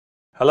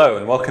Hello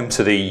and welcome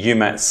to the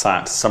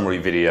EUMETSAT summary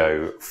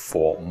video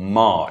for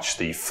March,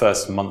 the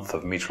first month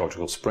of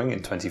meteorological spring in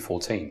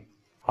 2014.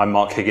 I'm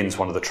Mark Higgins,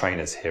 one of the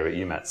trainers here at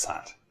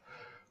EUMETSAT.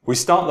 We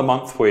start the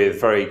month with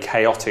very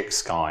chaotic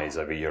skies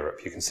over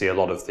Europe. You can see a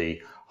lot of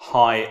the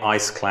high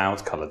ice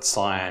clouds coloured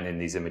cyan in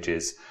these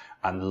images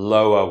and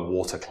lower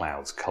water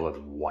clouds coloured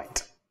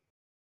white.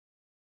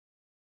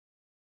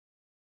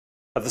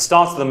 At the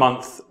start of the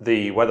month,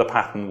 the weather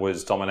pattern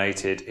was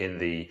dominated in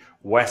the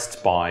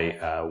west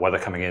by weather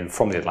coming in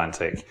from the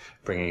Atlantic,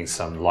 bringing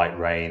some light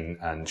rain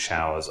and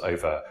showers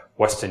over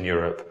Western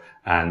Europe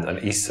and an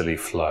easterly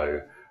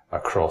flow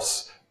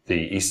across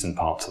the eastern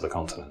parts of the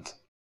continent.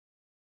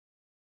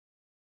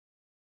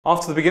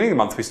 After the beginning of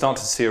the month, we start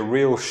to see a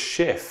real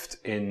shift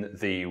in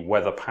the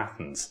weather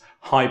patterns.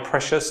 High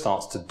pressure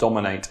starts to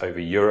dominate over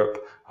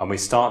Europe, and we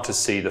start to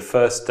see the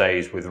first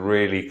days with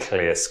really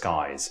clear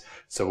skies.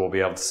 So we'll be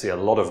able to see a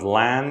lot of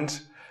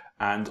land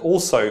and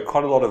also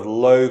quite a lot of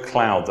low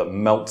cloud that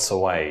melts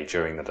away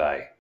during the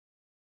day.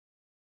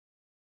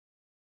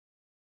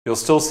 You'll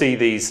still see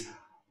these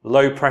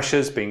low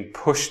pressures being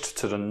pushed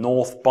to the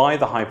north by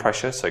the high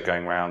pressure, so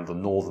going around the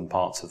northern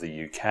parts of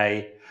the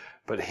UK.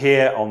 But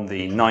here on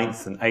the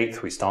 9th and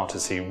 8th, we start to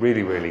see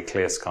really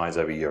clear skies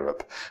over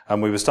Europe.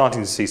 And we were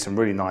starting to see some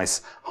really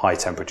nice high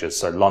temperatures.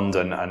 So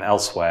London and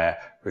elsewhere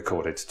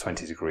recorded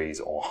 20 degrees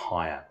or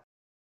higher.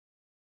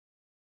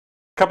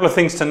 A couple of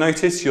things to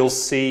notice. You'll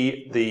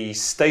see the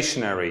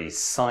stationary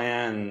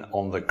cyan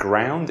on the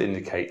ground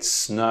indicates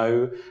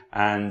snow.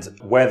 And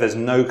where there's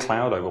no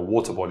cloud over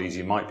water bodies,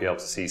 you might be able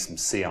to see some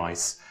sea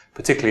ice,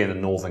 particularly in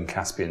the northern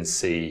Caspian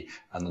Sea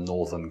and the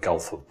northern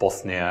Gulf of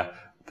Bothnia,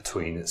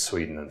 between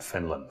Sweden and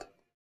Finland.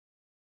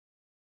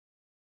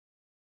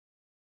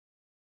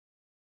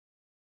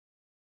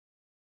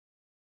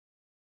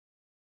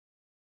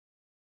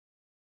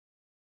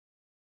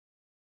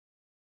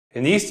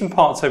 In the eastern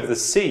parts over the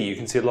sea, you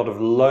can see a lot of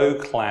low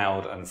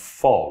cloud and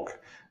fog.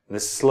 And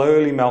this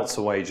slowly melts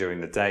away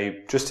during the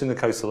day. Just in the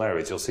coastal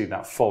areas, you'll see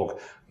that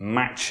fog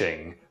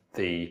matching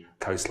the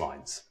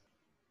coastlines.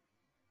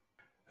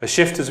 A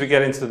shift as we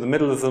get into the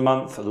middle of the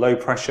month, low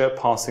pressure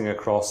passing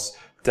across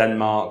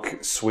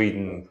Denmark,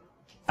 Sweden,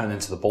 and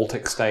into the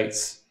Baltic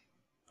states,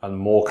 and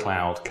more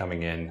cloud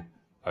coming in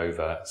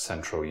over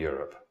Central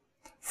Europe.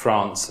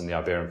 France and the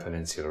Iberian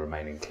Peninsula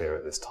remaining clear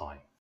at this time.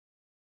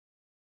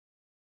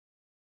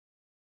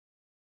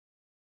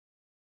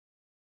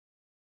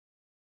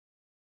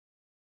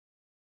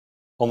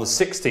 On the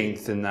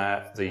 16th, in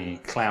the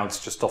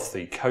clouds just off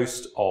the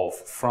coast of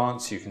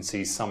France, you can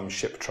see some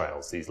ship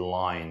trails, these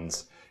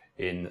lines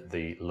in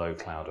the low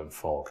cloud and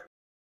fog.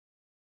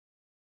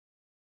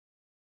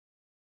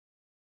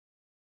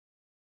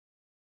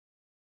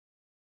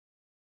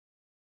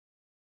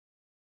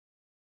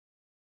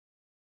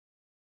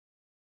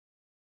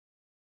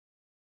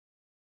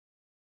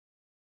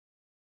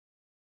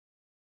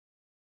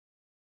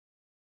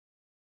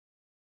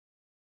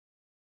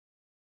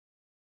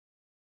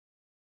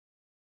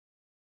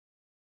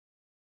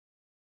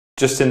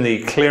 Just in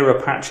the clearer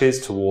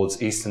patches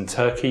towards eastern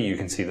Turkey, you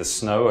can see the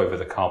snow over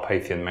the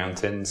Carpathian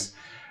Mountains,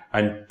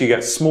 and you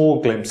get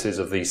small glimpses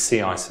of the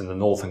sea ice in the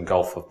northern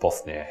Gulf of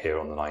Bothnia here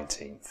on the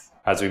 19th.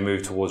 As we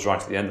move towards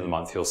right at the end of the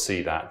month, you'll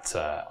see that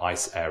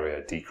ice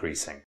area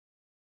decreasing.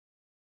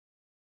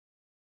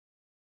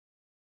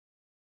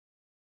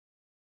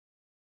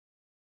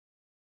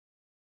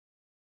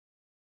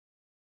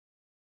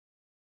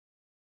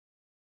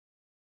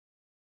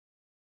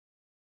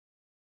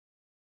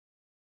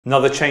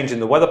 Another change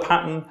in the weather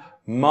pattern,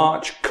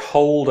 March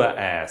colder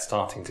air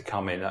starting to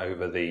come in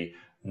over the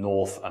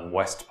north and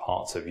west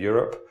parts of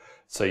Europe.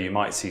 So you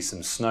might see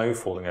some snow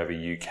falling over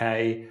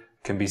UK,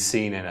 can be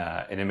seen in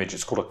an image,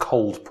 it's called a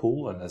cold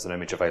pool, and there's an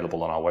image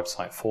available on our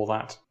website for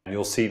that. And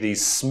you'll see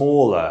these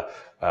smaller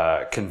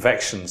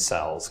convection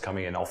cells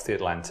coming in off the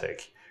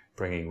Atlantic,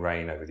 bringing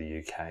rain over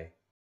the UK.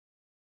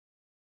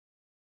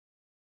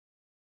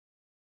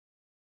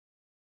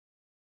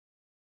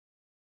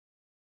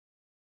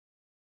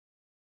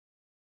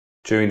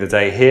 During the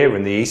day here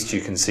in the east,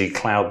 you can see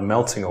cloud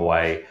melting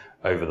away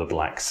over the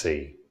Black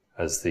Sea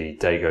as the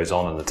day goes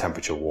on and the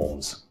temperature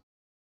warms.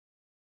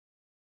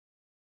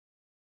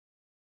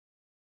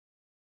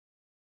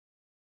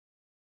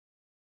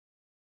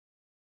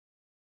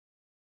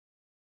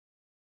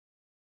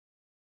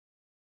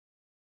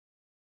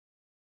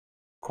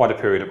 Quite a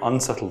period of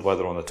unsettled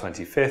weather on the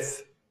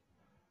 25th.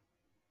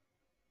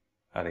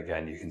 And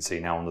again, you can see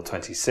now on the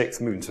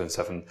 26th, moving to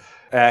 27th,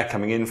 air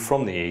coming in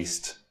from the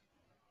east,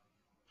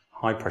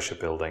 high pressure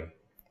building,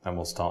 and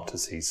we'll start to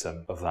see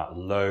some of that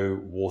low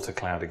water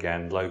cloud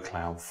again, low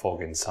cloud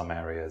fog in some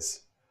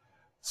areas.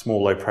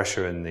 Small low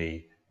pressure in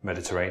the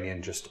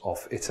Mediterranean just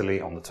off Italy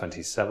on the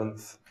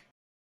 27th.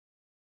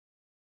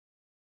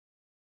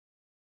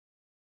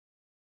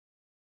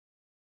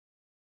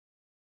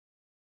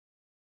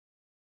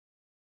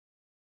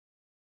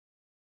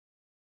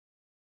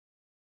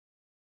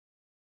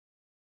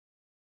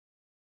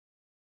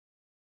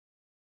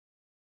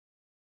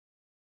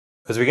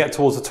 As we get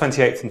towards the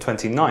 28th and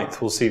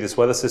 29th, we'll see this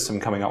weather system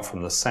coming up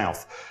from the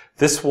south.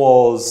 This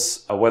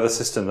was a weather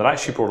system that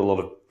actually brought a lot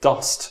of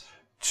dust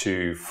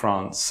to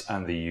France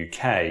and the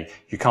UK.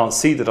 You can't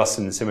see the dust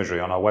in this imagery.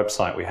 On our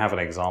website we have an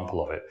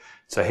example of it.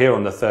 So here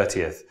on the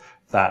 30th,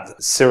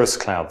 that cirrus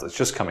cloud that's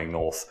just coming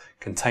north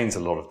contains a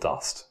lot of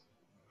dust.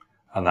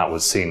 And that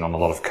was seen on a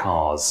lot of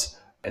cars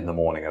in the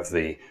morning of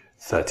the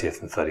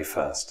 30th and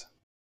 31st.